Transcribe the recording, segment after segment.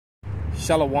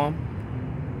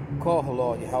Shalom. Call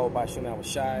halal Yahweh by Shem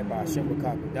Shai by Hashem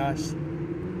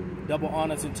B'Kak. Double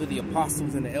honors unto the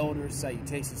apostles and the elders.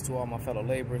 Salutations to all my fellow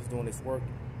laborers doing this work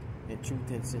in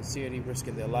truth and sincerity,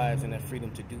 risking their lives and their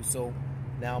freedom to do so,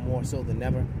 now more so than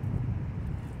ever.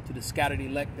 To the scattered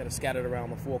elect that are scattered around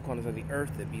the four corners of the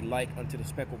earth, that be like unto the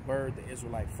speckled bird, the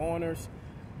Israelite foreigners,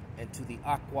 and to the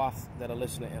Akwath that are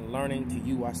listening and learning, to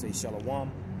you I say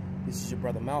Shalom. This is your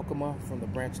brother Malcolm from the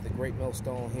branch of the Great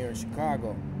Millstone here in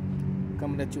Chicago,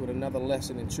 coming at you with another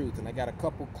lesson in truth. And I got a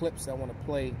couple clips I want to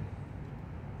play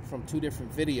from two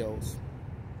different videos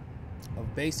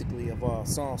of basically of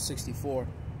Psalm 64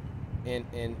 and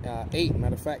 8.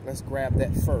 Matter of fact, let's grab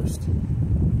that first.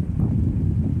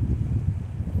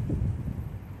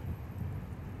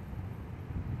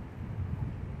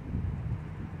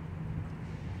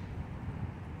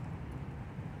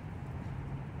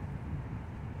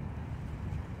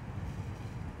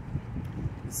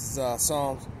 This is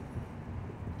Psalm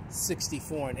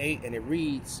 64 and 8, and it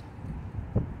reads,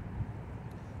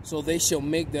 "So they shall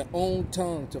make their own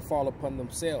tongue to fall upon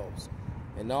themselves,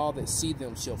 and all that see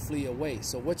them shall flee away."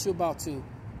 So what you're about to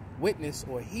witness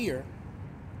or hear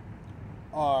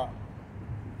are,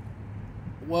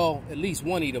 well, at least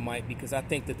one Edomite, because I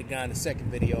think that the guy in the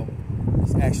second video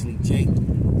is actually Jake.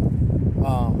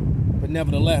 But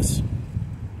nevertheless,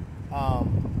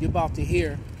 you're about to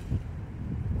hear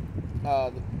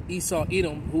Esau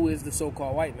Edom, who is the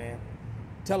so-called white man,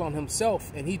 tell on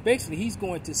himself, and he's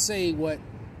going to say what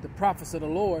the prophets of the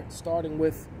Lord, starting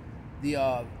with the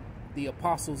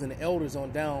apostles and the elders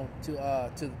on down to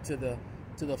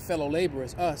the fellow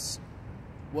laborers, us,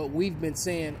 what we've been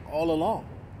saying all along.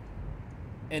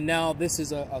 And now this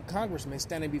is a congressman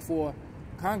standing before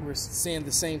Congress saying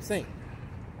the same thing.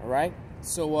 All right,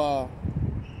 so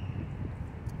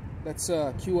let's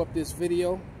cue up this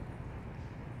video.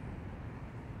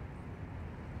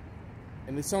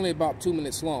 And it's only about 2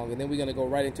 minutes long, and then we're going to go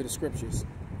right into the scriptures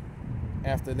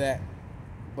after that.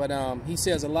 But he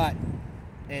says a lot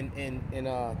in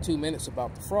 2 minutes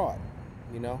about the fraud,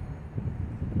 you know,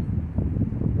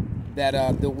 that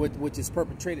which is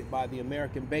perpetrated by the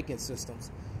American banking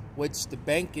systems, which the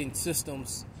banking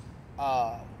systems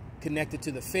connected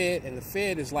to the Fed, and the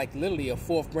Fed is like literally a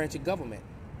fourth branch of government.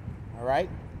 All right,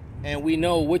 and we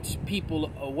know which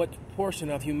people or what portion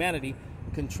of humanity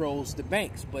controls the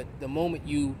banks, but the moment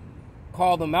you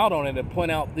call them out on it and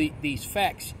point out these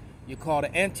facts, you're called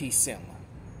an anti-Sem,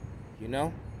 you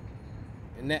know,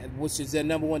 and that, which is their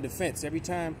number one defense. Every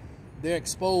time they're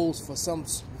exposed for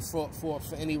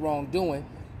any wrongdoing,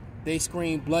 they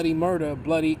scream bloody murder,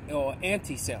 bloody or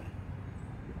anti-Sem,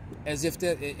 as if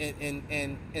that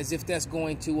and as if that's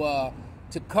going to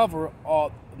cover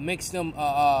or makes them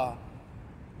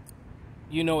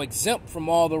you know, exempt from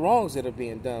all the wrongs that are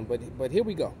being done. But here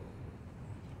we go.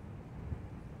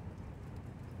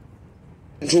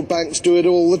 Central banks do it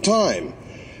all the time.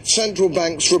 Central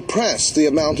banks repress the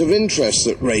amount of interest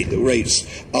that rates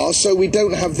are, so we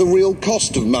don't have the real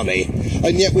cost of money.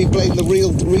 And yet we blame the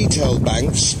real retail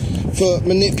banks for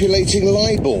manipulating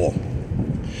LIBOR.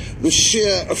 The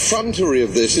sheer effrontery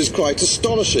of this is quite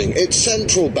astonishing. It's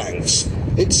central banks.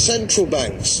 It's central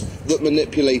banks that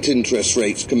manipulate interest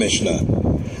rates, Commissioner.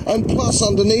 And plus,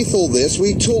 underneath all this,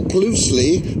 we talk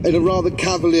loosely, in a rather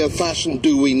cavalier fashion,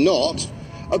 do we not,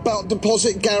 about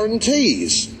deposit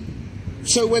guarantees.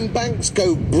 So when banks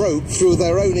go broke through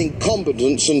their own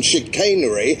incompetence and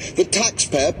chicanery, the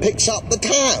taxpayer picks up the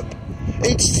tab.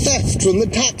 It's theft from the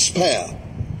taxpayer.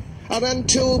 And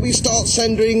until we start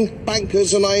sending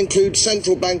bankers, and I include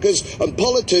central bankers and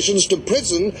politicians, to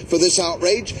prison for this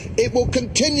outrage, it will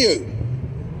continue.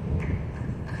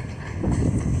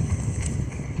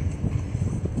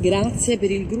 Grazie per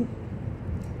il gruppo.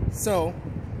 So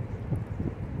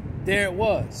there it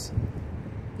was.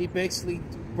 He basically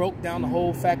broke down the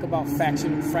whole fact about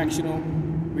fractional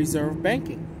reserve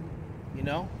banking. You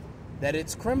know, that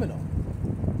it's criminal.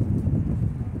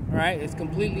 All right, it's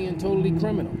completely and totally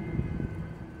criminal.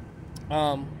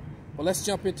 Well, let's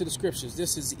jump into the scriptures.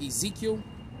 This is Ezekiel.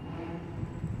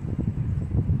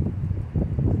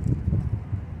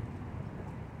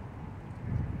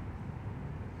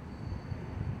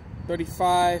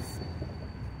 (35),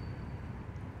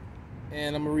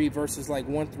 and I'm gonna read verses like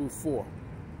 1 through 4.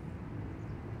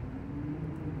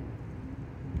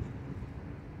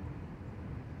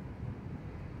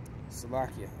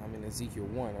 Salakia, I'm in Ezekiel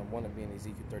 1. I want to be in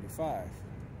Ezekiel 35.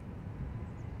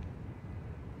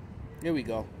 Here we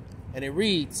go. And it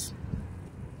reads,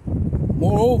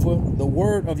 "Moreover, the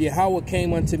word of Yahweh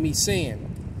came unto me, saying,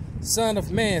 Son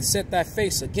of man, set thy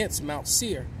face against Mount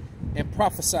Seir, and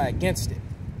prophesy against it,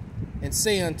 and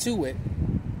say unto it,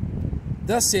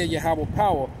 Thus said Yahweh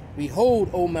power, behold,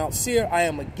 O Mount Seir, I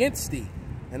am against thee,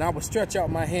 and I will stretch out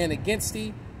my hand against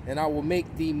thee, and I will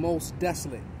make thee most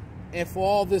desolate. And for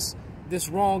all this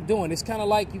wrongdoing, it's kind of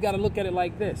like, you got to look at it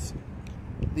like this.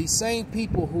 These same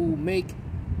people who make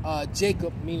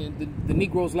Jacob, meaning the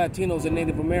Negroes, Latinos, and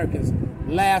Native Americans,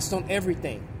 last on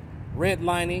everything.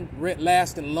 Redlining,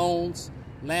 last in loans,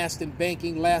 last in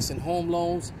banking, last in home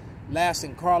loans, last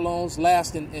in car loans,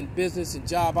 last in business and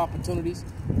job opportunities,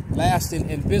 last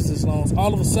in business loans.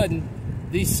 All of a sudden,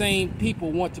 these same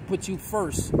people want to put you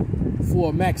first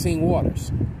for Maxine Waters.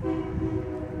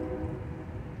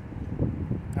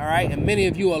 All right, and many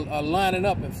of you are lining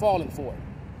up and falling for it.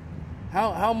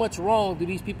 How much wrong do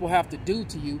these people have to do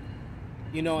to you?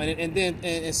 You know, and then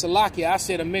in Salakia, I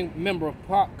said a member of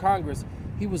Congress.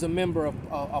 He was a member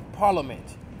of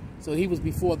Parliament. So he was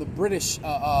before the British,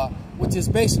 which is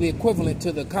basically equivalent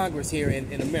to the Congress here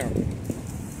in America.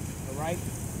 All right?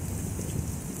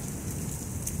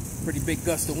 Pretty big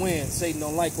gust of wind. Satan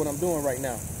don't like what I'm doing right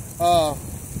now.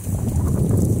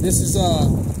 This is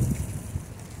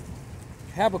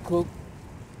Habakkuk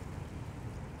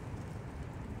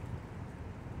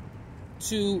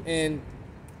 2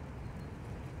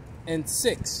 and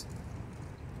 6.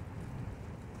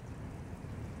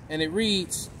 And it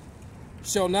reads,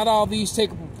 shall not all these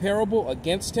take up a parable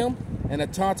against him, and a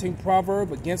taunting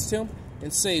proverb against him,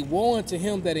 and say, woe unto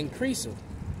him that increaseth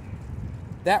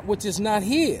that which is not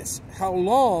his, how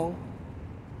long?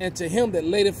 And to him that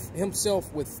ladeth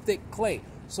himself with thick clay.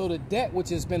 So the debt which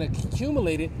has been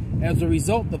accumulated as a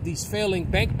result of these failing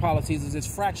bank policies, is this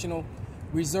fractional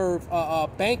reserve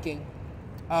banking.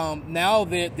 Now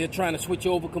they're trying to switch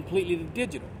over completely to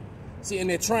digital. See, and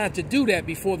they're trying to do that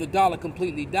before the dollar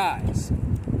completely dies,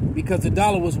 because the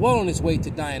dollar was well on its way to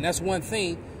dying. That's one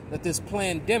thing that this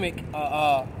pandemic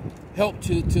helped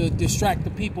to distract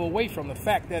the people away from, the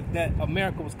fact that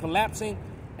America was collapsing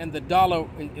and the dollar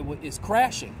is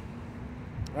crashing.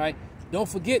 Right? Don't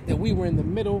forget that we were in the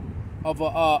middle of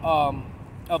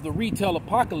the retail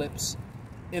apocalypse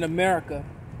in America,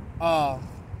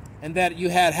 and that you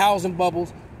had housing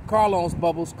bubbles, car loans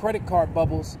bubbles, credit card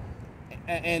bubbles,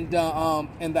 and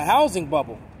the housing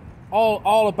bubble,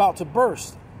 all about to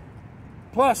burst.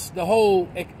 Plus the whole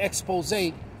expose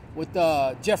with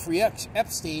Jeffrey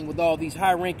Epstein, with all these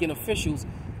high-ranking officials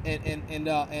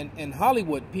and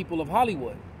Hollywood, people of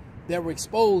Hollywood, that were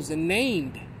exposed and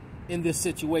named in this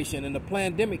situation. And the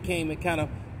pandemic came and kind of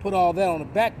put all that on the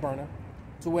back burner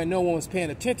to where no one was paying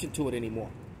attention to it anymore.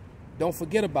 Don't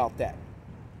forget about that.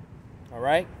 All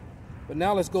right? But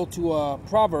now let's go to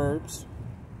Proverbs.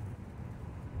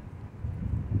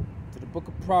 To the book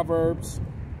of Proverbs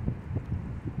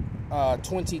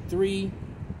 23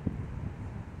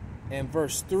 and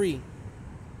verse 3.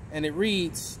 And it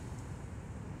reads,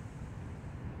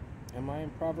 am I in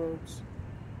Proverbs?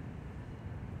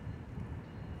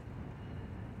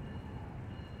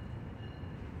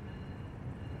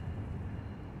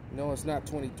 No, it's not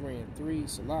 23 and 3,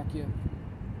 Salakia.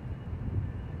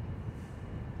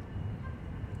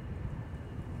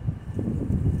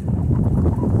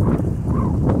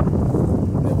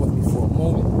 Bear with me for a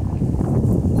moment.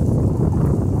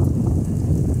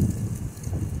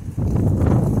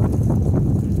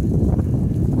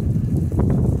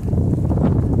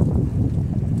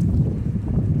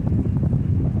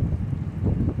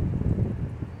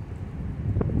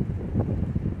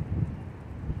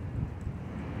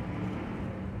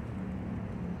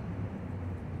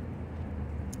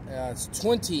 It's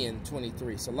 20 and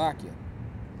 23, Salakia.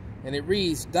 And it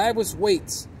reads, divers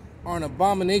weights are an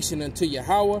abomination unto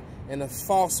Yahweh, and a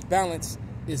false balance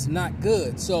is not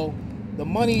good. So the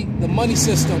money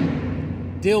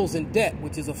system deals in debt,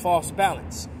 which is a false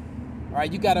balance. All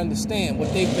right, you got to understand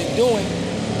what they've been doing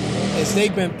is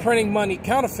they've been printing money,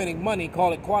 counterfeiting money,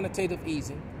 call it quantitative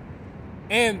easing,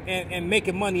 and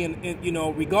making money, you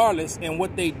know, regardless. And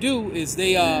what they do is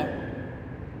they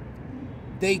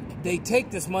take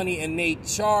this money and they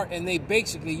charge, and they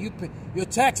basically, your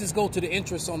taxes go to the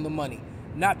interest on the money,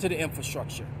 not to the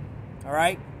infrastructure. All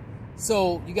right?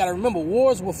 So you got to remember,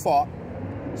 wars were fought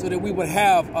so that we would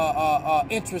have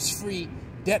interest-free,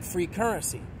 debt-free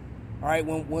currency. All right?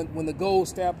 When the gold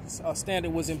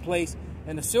standard was in place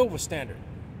and the silver standard.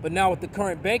 But now with the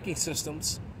current banking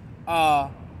systems,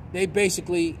 they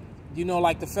basically, you know,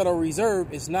 like the Federal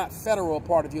Reserve is not federal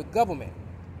part of your government.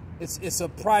 It's a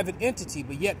private entity,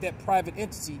 but yet that private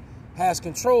entity has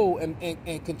control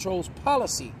and controls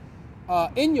policy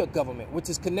in your government,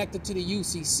 which is connected to the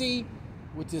UCC,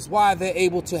 which is why they're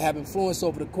able to have influence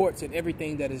over the courts and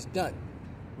everything that is done.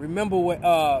 Remember what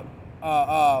the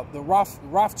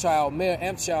Rothschild, Mayor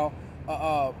Amschel,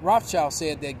 Rothschild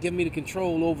said that give me the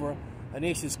control over a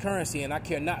nation's currency, and I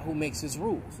care not who makes its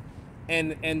rules.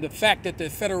 And the fact that the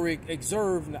Federal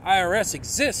Reserve and the IRS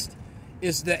exist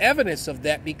is the evidence of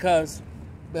that, because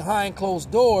behind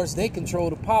closed doors, they control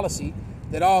the policy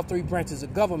that all three branches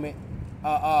of government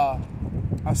are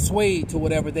swayed to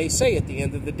whatever they say at the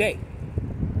end of the day.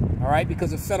 All right,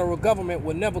 because the federal government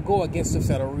will never go against the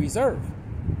Federal Reserve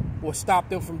or stop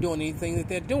them from doing anything that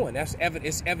they're doing. That's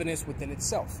it's evidence within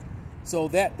itself. So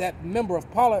that member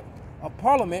of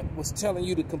Parliament was telling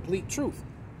you the complete truth.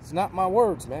 It's not my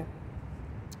words, man.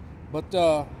 But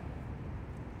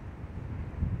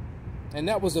and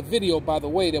that was a video, by the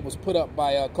way, that was put up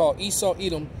by called Esau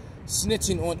Edom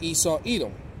snitching on Esau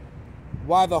Edom,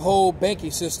 why the whole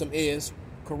banking system is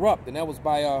corrupt, and that was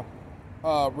by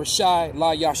Rashai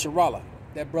La Yasharallah,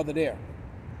 that brother there.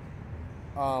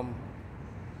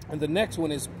 And the next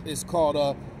one is called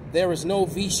There is no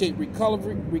V-shaped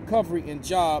recovery in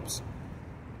jobs,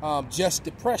 just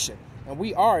depression. And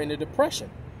we are in a depression.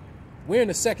 We're in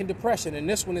the second depression, and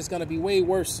this one is going to be way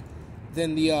worse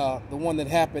than the one that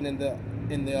happened in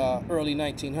the early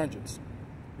 1900s,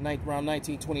 around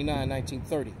 1929,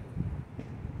 1930.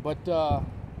 But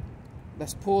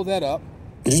let's pull that up.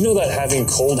 Did you know that having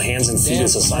cold hands and feet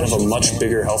is a sign of a much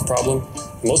bigger health problem?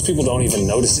 Most people don't even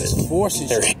notice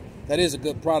it. That is a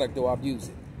good product, though. I've used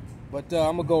it. But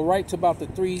I'm going to go right to about the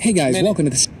 3 Hey guys, minute. welcome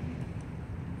to this.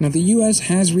 Now, the U.S.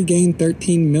 has regained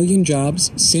 13 million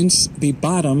jobs since the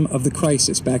bottom of the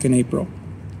crisis back in April.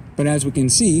 But as we can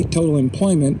see, total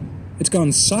employment, it's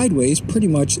gone sideways pretty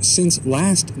much since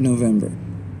last November.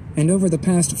 And over the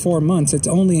past 4 months, it's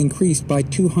only increased by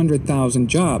 200,000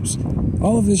 jobs.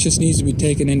 All of this just needs to be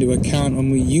taken into account when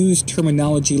we use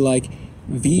terminology like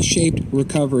V-shaped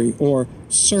recovery or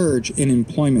surge in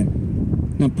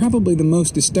employment. Now, probably the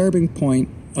most disturbing point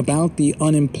about the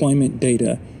unemployment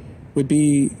data would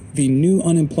be the new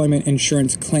unemployment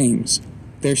insurance claims.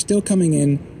 They're still coming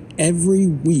in every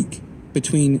week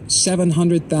between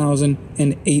 700,000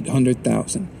 and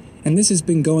 800,000. And this has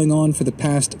been going on for the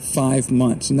past 5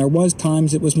 months. And there was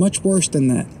times it was much worse than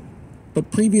that.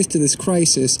 But previous to this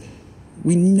crisis,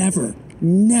 we never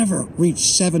reached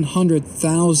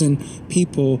 700,000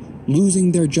 people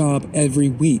losing their job every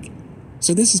week.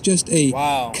 So this is just a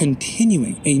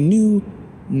continuing, a new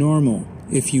normal,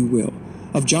 if you will,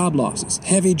 of job losses,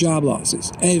 heavy job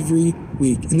losses every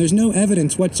week. And there's no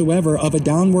evidence whatsoever of a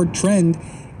downward trend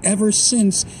ever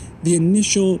since the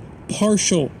initial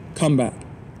partial comeback.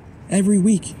 Every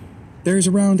week, there's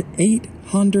around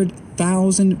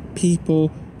 800,000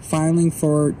 people filing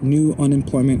for new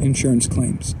unemployment insurance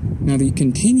claims. Now, the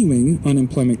continuing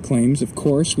unemployment claims, of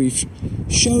course, we've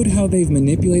showed how they've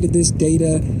manipulated this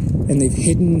data and they've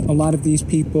hidden a lot of these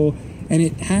people, and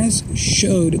it has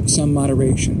showed some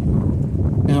moderation.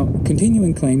 Now,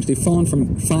 continuing claims, they've fallen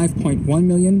from 5.1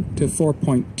 million to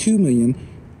 4.2 million,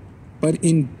 but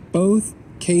in both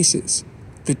cases,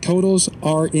 the totals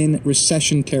are in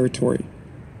recession territory.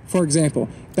 For example,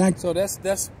 So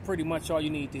that's pretty much all you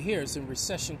need to hear. It's in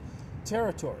recession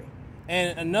territory.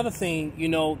 And another thing, you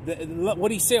know,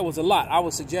 what he said was a lot. I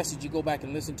would suggest that you go back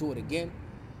and listen to it again.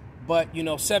 But, you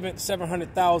know,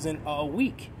 700,000 a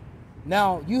week.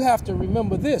 Now, you have to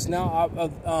remember this. Now,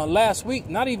 last week,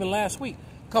 not even last week,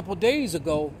 a couple days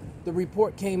ago, the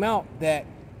report came out that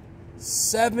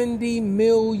 70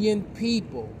 million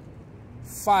people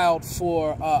filed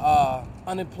for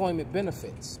unemployment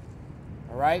benefits.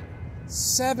 All right?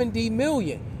 70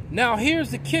 million. Now,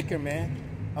 here's the kicker, man.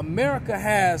 America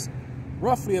has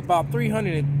roughly about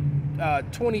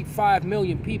 325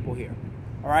 million people here.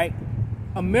 All right?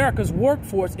 America's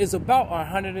workforce is about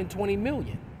 120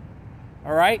 million.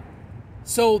 All right?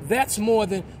 So that's more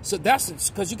than, so that's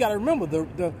because you got to remember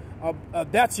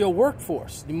that's your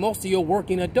workforce. Most of your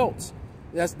working adults.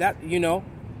 That's that, you know.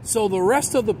 So the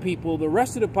rest of the people, the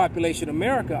rest of the population of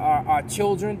America are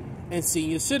children and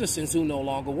senior citizens who no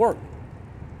longer work.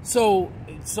 So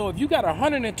if you got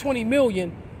 120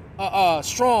 million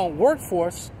strong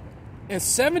workforce and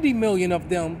 70 million of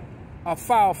them are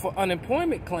filed for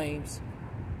unemployment claims,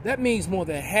 that means more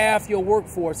than half your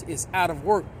workforce is out of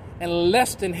work and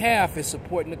less than half is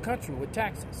supporting the country with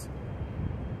taxes.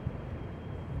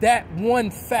 That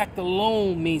one fact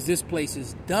alone means this place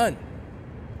is done.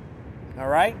 All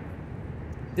right?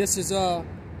 This is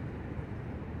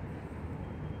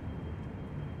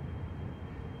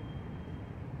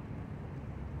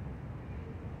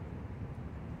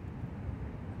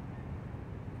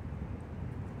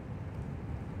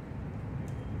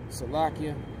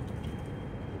Slovakia.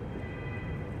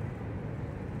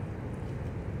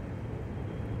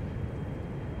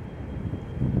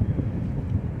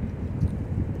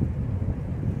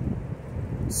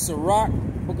 Sirach,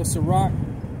 book of Sirach.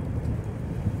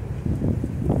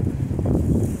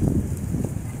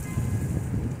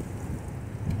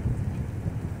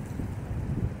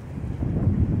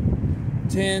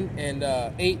 And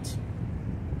 8,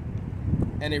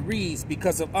 and it reads,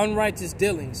 because of unrighteous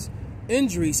dealings,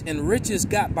 injuries, and riches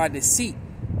got by deceit,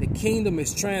 the kingdom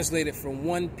is translated from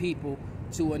one people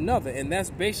to another. And that's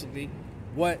basically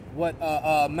what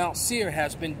Mt Seir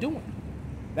has been doing.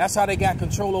 That's how they got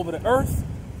control over the earth,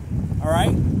 all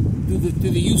right, through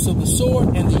the use of the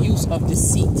sword and the use of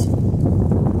deceit,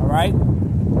 all right,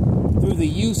 through the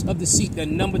use of deceit, the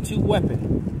number 2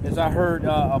 weapon, as I heard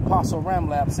Apostle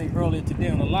Ramlab say earlier today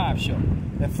on the live show.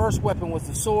 Their first weapon was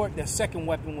the sword, their second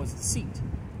weapon was deceit.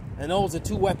 And those are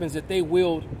 2 weapons that they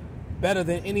wield better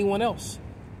than anyone else,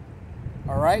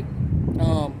 all right.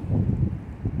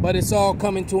 But it's all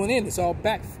coming to an end. It's all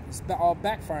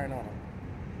backfiring on them.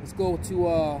 Let's go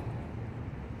to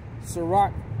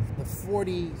Sirach, the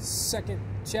 42nd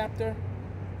chapter.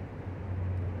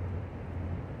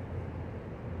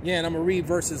 Yeah, and I'm going to read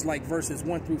verses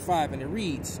 1 through 5, and it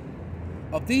reads,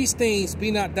 of these things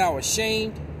be not thou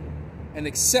ashamed, and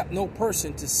accept no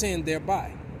person to sin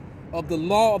thereby. Of the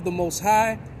law of the Most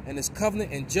High, and his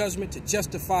covenant and judgment to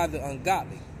justify the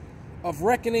ungodly. Of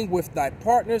reckoning with thy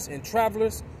partners and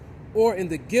travelers, or in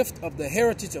the gift of the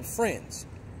heritage of friends.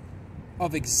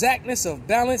 Of exactness of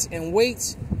balance and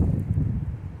weights,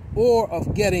 or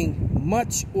of getting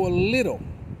much or little.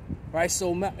 Right?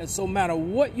 So matter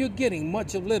what you're getting,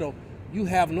 much or little, you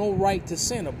have no right to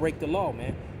sin or break the law,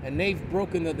 man. And they've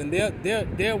broken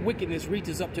their wickedness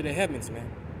reaches up to the heavens, man.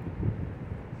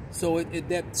 So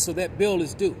that bill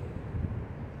is due.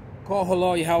 Call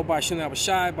halal Yahweh by Shem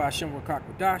Abishai, by Shem Rakak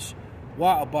Wadash,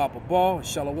 Wa Abba Babal,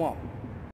 Shalom.